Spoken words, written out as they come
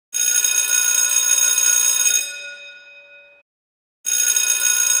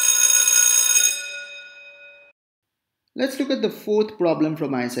Let's look at the fourth problem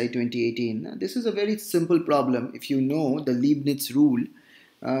from ISI 2018. Now, this is a very simple problem if you know the Leibniz rule.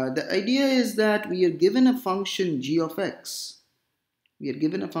 The idea is that we are given a function g of x. We are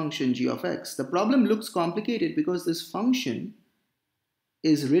given a function g of x. The problem looks complicated because this function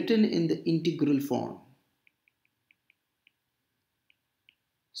is written in the integral form.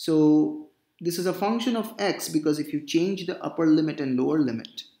 So this is a function of x because if you change the upper limit and lower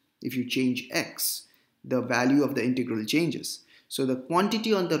limit, if you change x, the value of the integral changes. So the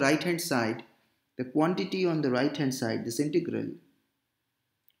quantity on the right hand side, this integral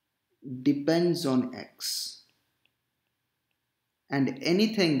depends on x. And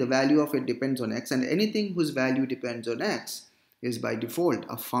anything, the value of it depends on x, and anything whose value depends on x is by default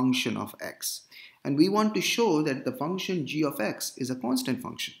a function of x. And we want to show that the function g of x is a constant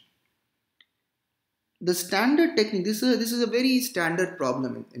function. The standard technique, this is a very standard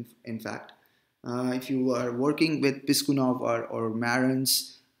problem in fact. If you are working with Piskunov or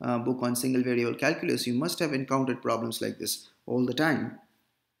Maron's book on single variable calculus, you must have encountered problems like this all the time.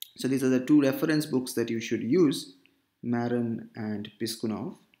 So these are the two reference books that you should use, Maron and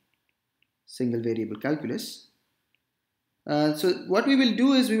Piskunov, single variable calculus. So what we will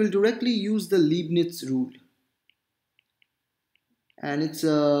do is we will directly use the Leibniz rule. And it's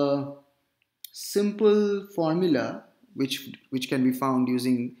a simple formula which can be found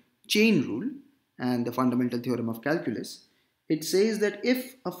using chain rule and the fundamental theorem of calculus. It says that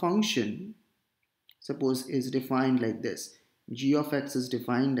if a function, suppose, is defined like this, g of x is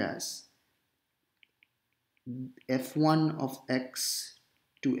defined as f1 of x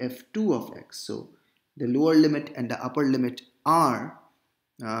to f2 of x. So the lower limit and the upper limit are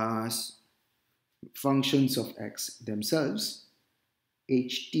functions of x themselves,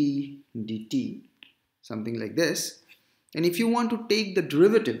 ht dt, something like this. And if you want to take the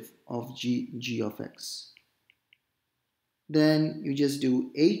derivative of g of x, then you just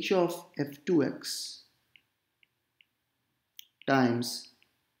do h of f2x times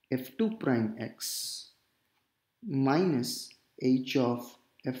f2 prime x minus h of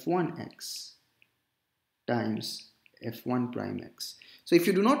f1x times f1 prime x. So if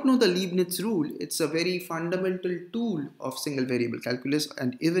you do not know the Leibniz rule, it's a very fundamental tool of single variable calculus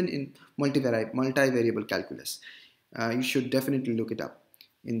and even in multivariable calculus. You should definitely look it up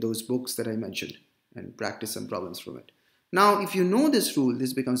in those books that I mentioned and practice some problems from it. Now, if you know this rule,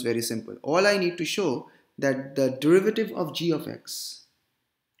 this becomes very simple. All I need to show that the derivative of g of x,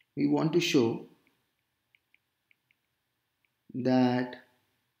 we want to show that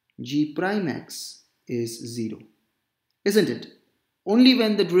g prime x is 0, isn't it? Only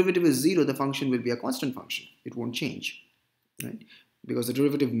when the derivative is 0, the function will be a constant function. It won't change, right? Because the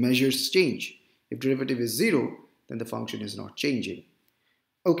derivative measures change. If derivative is 0, then the function is not changing.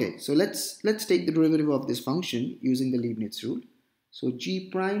 Okay, so let's take the derivative of this function using the Leibniz rule. So g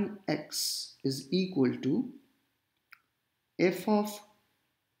prime x is equal to f of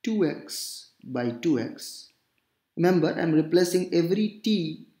 2x by 2x. Remember, I'm replacing every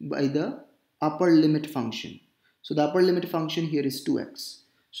t by the upper limit function. So the upper limit function here is 2x.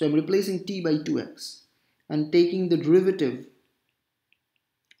 So I'm replacing t by 2x and taking the derivative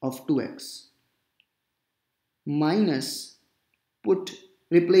of 2x minus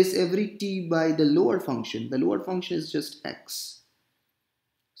replace every t by the lower function. The lower function is just x.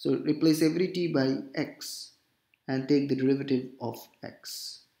 So replace every t by x and take the derivative of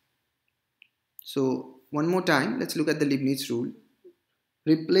x. So one more time, let's look at the Leibniz rule.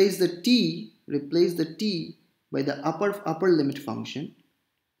 Replace the t by the upper limit function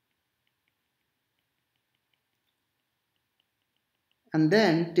and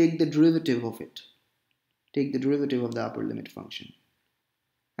then take the derivative of it. Take the derivative of the upper limit function.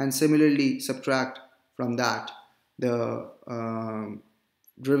 And similarly subtract from that the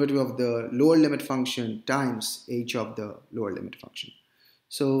derivative of the lower limit function times h of the lower limit function.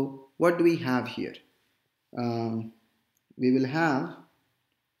 So what do we have here? We will have,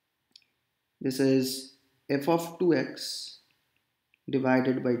 this is f of 2x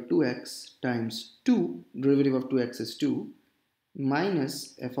divided by 2x times 2, derivative of 2x is 2,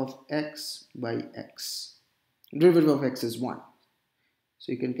 minus f of x by x. Derivative of x is 1.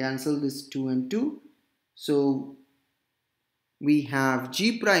 So you can cancel this 2 and 2. So we have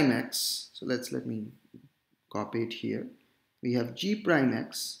g prime x. So let me copy it here. We have g prime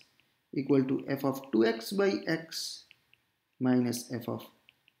x equal to f of 2x by x minus f of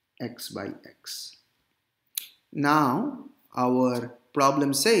x by x. Now our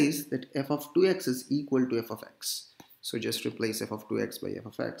problem says that f of 2x is equal to f of x. So just replace f of 2x by f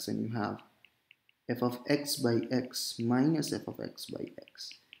of x and you have f of x by x minus f of x by x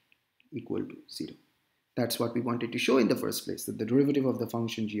equal to 0. That's what we wanted to show in the first place, that the derivative of the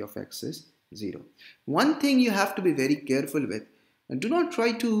function g of x is 0. One thing you have to be very careful with, and do not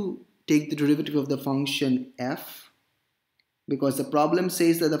try to take the derivative of the function f, because the problem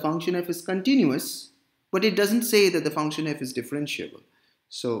says that the function f is continuous, but it doesn't say that the function f is differentiable.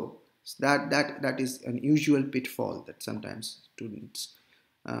 So that is an usual pitfall that sometimes students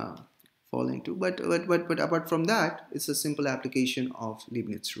fall into. But apart from that, it's a simple application of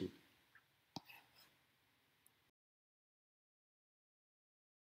Leibniz rule.